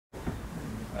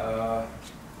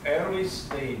Early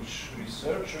stage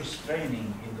researchers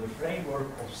training in the framework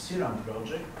of SIRAMM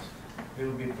project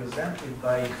will be presented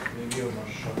by Liviu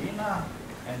Marsavina,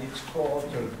 and it's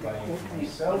co-authored by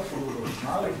myself, Lubos,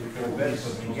 Nahlik, Roberto,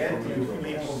 Brighenti, and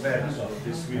Filippo, Berto.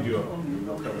 This video.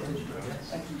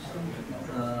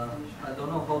 I don't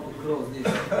know how to close this.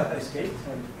 Escape?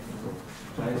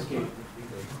 Try escape.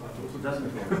 It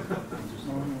doesn't work.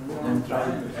 And try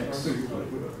X.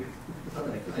 I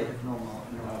have no more.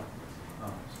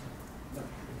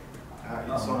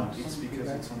 It's on. It's because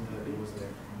it's on the. It was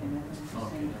there.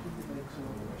 Okay.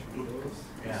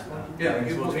 Yeah,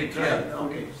 you will retry. Yeah,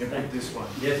 okay. You put this one.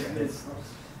 Yes, yes.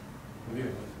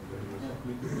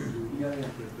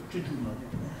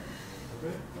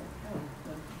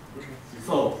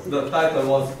 So the title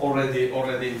was already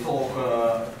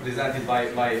presented by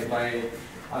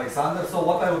Aleksandar. So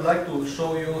what I would like to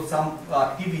show you some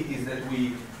activities that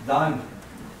we done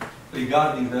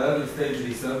regarding the early stage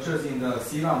researchers in the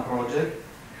SIRAMM project.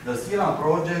 The SIRAMM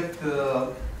project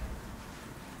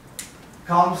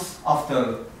comes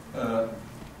after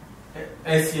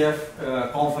SEF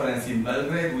conference in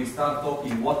Belgrade. We start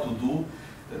talking what to do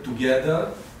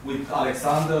together with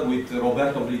Aleksandar, with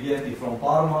Roberto Brighenti from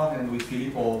Parma, and with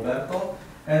Filippo Berto.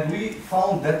 And we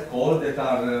found that call that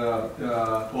are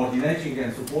coordinating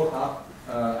and support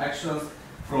actions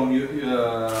from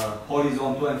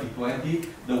Horizon 2020,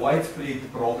 the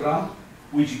widespread program,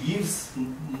 which gives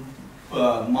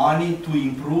money to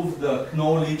improve the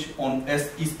knowledge on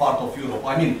east part of Europe.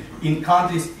 I mean, in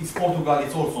countries, it's Portugal,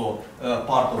 it's also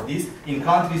part of this, in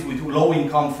countries with low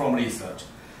income from research.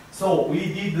 So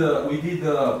we did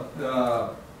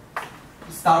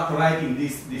start writing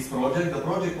this project. The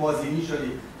project was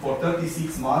initially for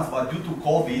 36 months, but due to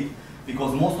COVID,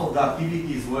 because most of the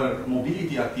activities were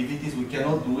mobility activities, we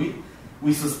cannot do it.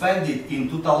 We suspended in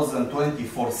 2020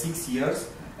 for 6 years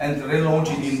and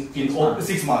relaunched it in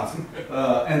 6 months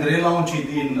and relaunched it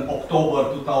in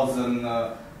October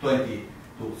 2022.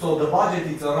 So the budget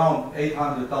is around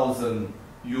 800,000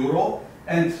 euro,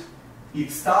 and it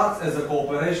starts as a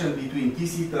cooperation between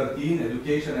TC13,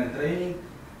 Education and Training,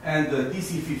 and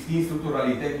TC15, Structural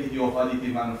Integrity of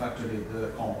Additive Manufactured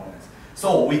Components.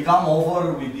 So we come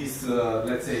over with this,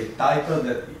 let's say, title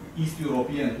that East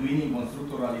European Twinning on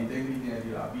Structural Integrity and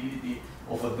Durability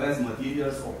of Advanced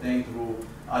Materials Obtained through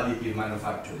Additive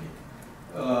Manufacturing.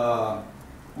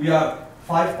 We are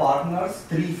 5 partners,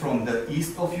 3 from the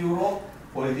east of Europe,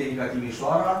 Politehnica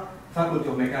Timișoara, Faculty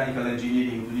of Mechanical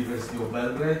Engineering, University of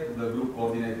Belgrade, the group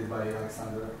coordinated by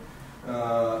Aleksandar,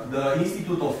 the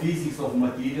Institute of Physics of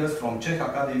Materials from Czech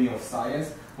Academy of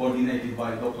Science, coordinated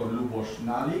by Dr. Lubos,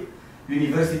 Nahlik,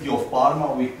 University of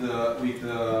Parma with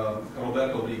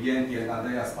Roberto Brighenti and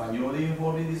Andrea Spagnoli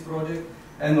involved in this project,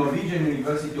 and Norwegian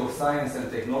University of Science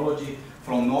and Technology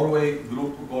from Norway,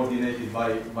 group coordinated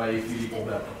by Filippo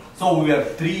Berto. So we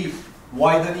have 3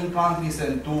 widening countries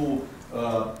and 2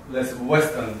 less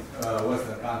Western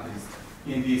countries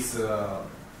in this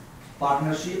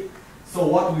partnership. So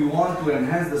what we want to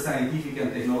enhance the scientific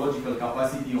and technological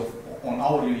capacity on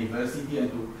our university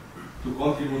and to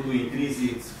contribute to increase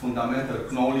its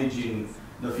fundamental knowledge in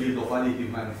the field of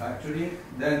additive manufacturing,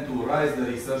 then to raise the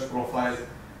research profile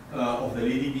of the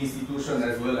leading institution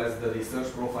as well as the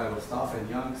research profile of staff and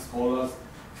young scholars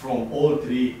from all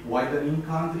 3 widening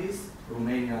countries,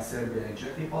 Romania, Serbia and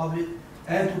Czech Republic,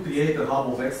 and to create a hub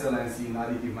of excellence in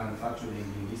additive manufacturing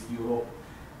in East Europe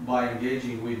by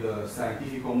engaging with the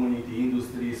scientific community,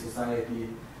 industry, society,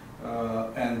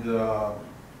 and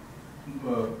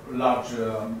large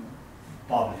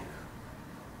public.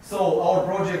 So our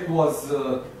project was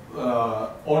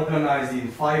organized in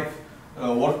 5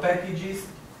 work packages.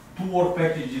 2 work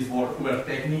packages were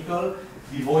technical,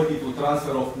 devoted to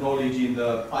transfer of knowledge in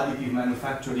the additive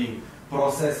manufacturing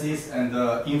processes and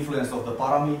the influence of the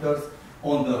parameters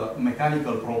on the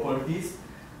mechanical properties.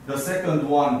 The second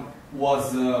one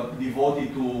was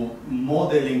devoted to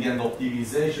modeling and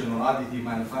optimization on additive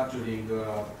manufacturing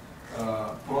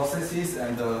processes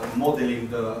and modeling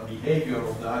the behavior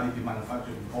of the additive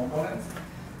manufacturing components.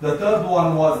 The third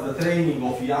one was the training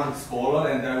of young scholars,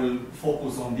 and I will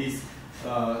focus on this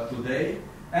today.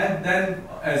 And then,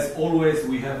 as always,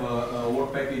 we have a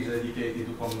work package dedicated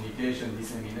to communication,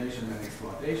 dissemination, and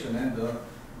exploitation, and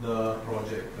the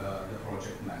project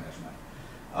management.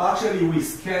 Actually, we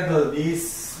scheduled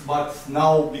this, but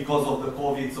now because of the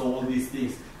COVID, so all these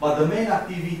things. But the main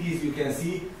activities you can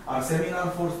see are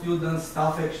seminar for students,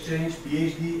 staff exchange,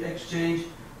 PhD exchange,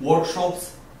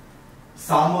 workshops,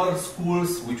 summer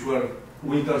schools, which were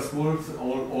winter schools,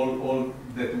 all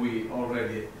that we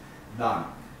already done.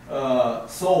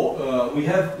 We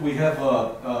have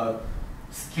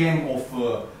scheme of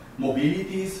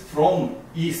mobilities from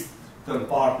Eastern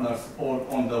partners or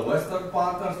on the Western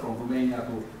partners, from Romania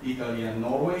to Italy and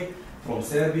Norway, from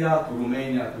Serbia to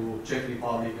Romania to Czech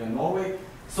Republic and Norway.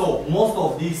 So most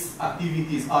of these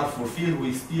activities are fulfilled.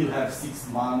 We still have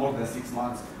more than 6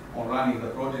 months on running the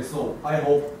project. So I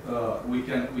hope we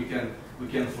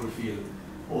can fulfill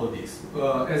all this.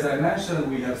 As I mentioned,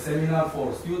 we have seminar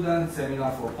for students,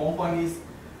 seminar for companies,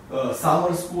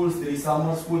 summer schools, 3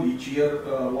 summer schools each year,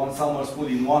 1 summer school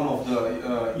in one of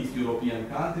the East European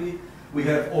country. We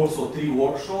have also 3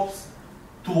 workshops.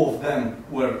 2 of them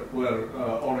were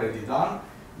already done.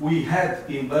 We had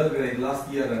in Belgrade last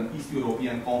year an East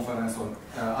European conference on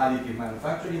additive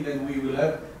manufacturing, and we will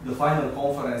have the final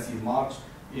conference in March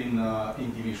in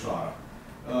Timișoara.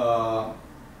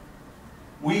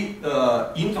 We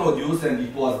introduced, and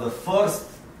it was the first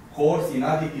course in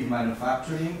additive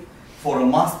manufacturing for a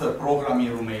master program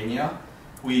in Romania.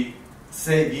 We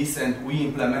say this and we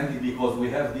implement it because we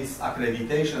have this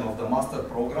accreditation of the master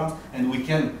program and we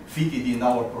can fit it in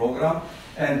our program.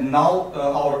 And now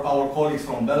our colleagues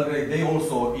from Belgrade, they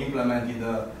also implemented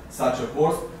such a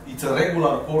course. It's a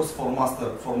regular course for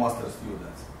master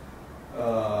students.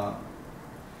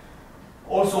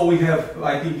 Also we have,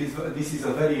 I think this is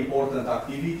a very important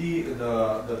activity,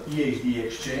 the PhD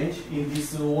exchange in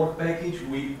this work package.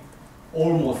 We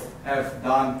almost have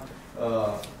done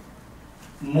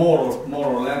more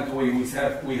or less. We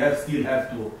still have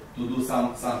to do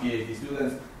some PhD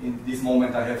students. In this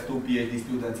moment, I have 2 PhD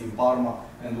students in Parma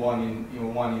and one in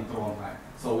Trondheim.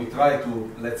 So we try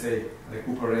to, let's say,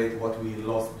 recuperate what we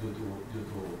lost due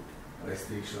to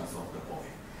restrictions of the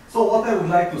COVID. So what I would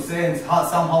like to say, and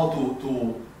somehow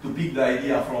to pick the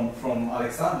idea from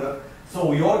Aleksandar. So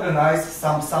we organized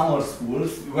some summer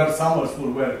schools. Summer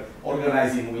schools were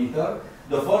organized in winter.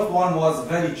 The first one was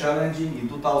very challenging. In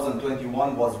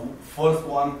 2021 was first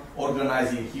one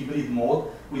organized in hybrid mode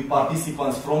with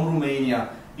participants from Romania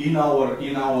in our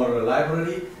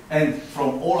library and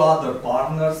from all other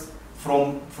partners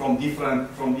from different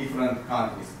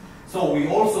countries. So we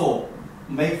also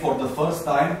made for the first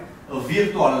time a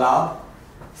virtual lab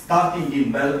starting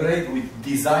in Belgrade with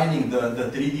designing the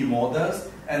 3D models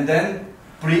and then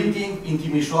printing in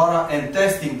Timișoara and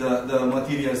testing the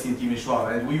materials in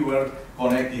Timișoara, and we were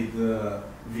connected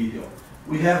video.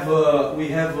 We have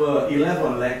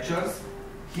 11 lectures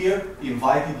here,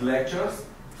 invited lectures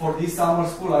for this summer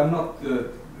school. I'm not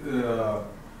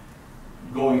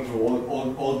going through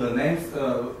all the names.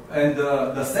 And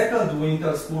the second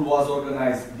winter school was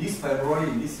organized this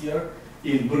February, this year,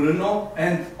 in Brno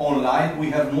and online. We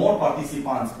have more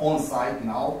participants on site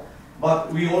now,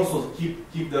 but we also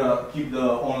keep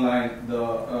the online,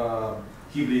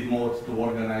 hybrid mode to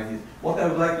organize it. What I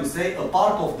would like to say, a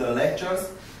part of the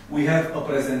lectures, we have a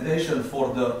presentation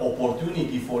for the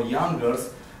opportunity for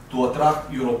youngers to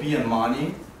attract European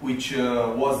money, which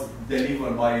was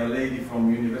delivered by a lady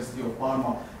from University of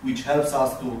Parma, which helps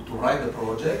us to write the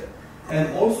project.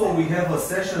 And also we have a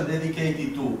session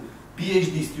dedicated to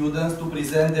PhD students to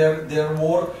present their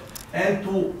work, and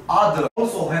to others.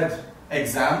 Also had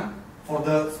exam for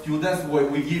the students where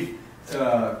we give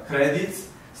credits.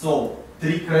 So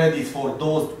 3 credits for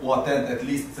those who attend at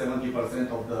least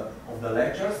 70% of the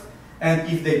lectures. And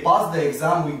if they pass the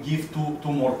exam, we give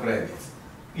two more credits.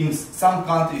 In some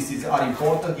countries it are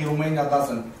important. In Romania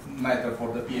doesn't matter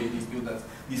for the PhD students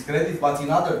these credits, but in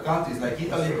other countries like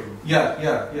Italy,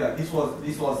 this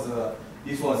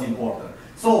was important.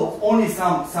 So only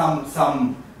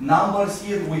some numbers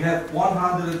here. We have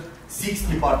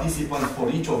 160 participants for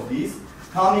each of these,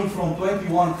 coming from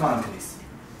 21 countries.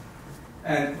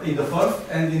 And in the first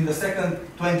and in the second,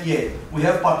 28. We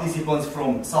have participants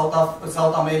from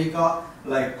South America,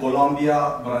 like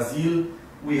Colombia, Brazil.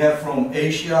 We have from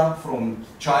Asia, from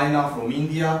China, from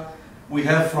India. We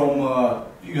have from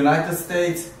United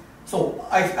States. So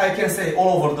I can say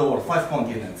all over the world, 5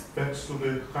 continents. Thanks to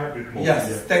the hybrid mode.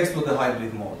 Yes, thanks to the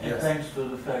hybrid mode. And yes. thanks to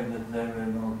the fact that there were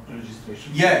no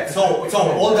registrations. Yeah, so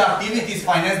all the activities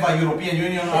financed by European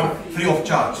Union are free of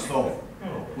charge. So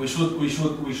we should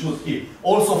keep.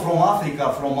 Also from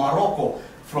Africa, from Morocco,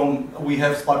 we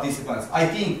have participants. I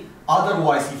think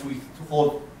otherwise, if we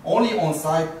fall only on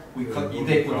site, they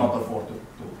could not afford to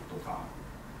come.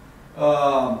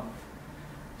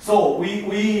 So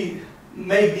we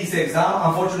make this exam.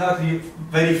 Unfortunately,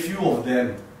 very few of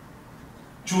them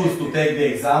choose to take the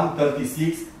exam.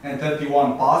 36 and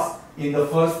 31 pass in the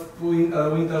first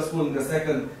winter school. In the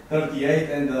second, 38,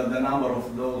 and the number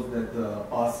of those that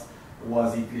pass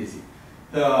was increasing.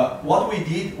 what we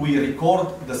did, we record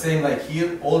the same like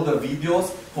here, all the videos.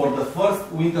 For the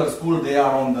first winter school, they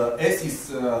are on the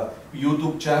SIS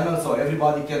YouTube channel, so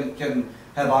everybody can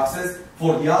have access.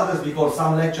 For the others, because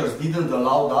some lectures didn't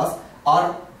allow us,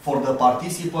 are for the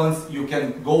participants. You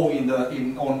can go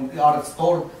are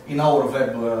stored in our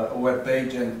web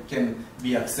page and can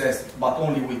be accessed, but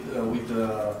only with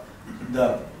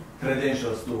the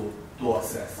credentials to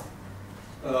access.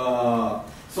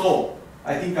 So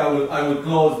I think I will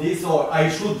close this. So I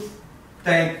should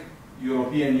thank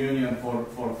European Union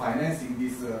for financing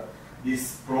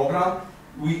this program.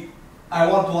 I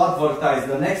want to advertise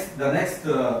the next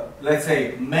let's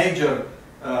say major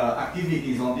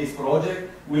activities on this project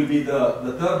will be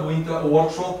the third winter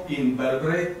workshop in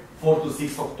Belgrade, 4 to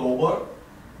 6 October.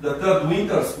 The third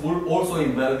winter school also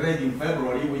in Belgrade in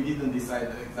February. We didn't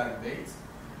decide the exact dates.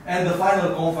 And the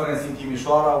final conference in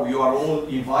Timișoara. You are all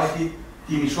invited.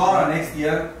 Timișoara next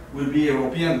year will be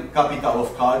European Capital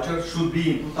of Culture. Should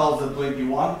be in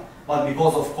 2021, but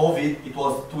because of COVID, it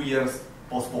was 2 years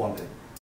postponed.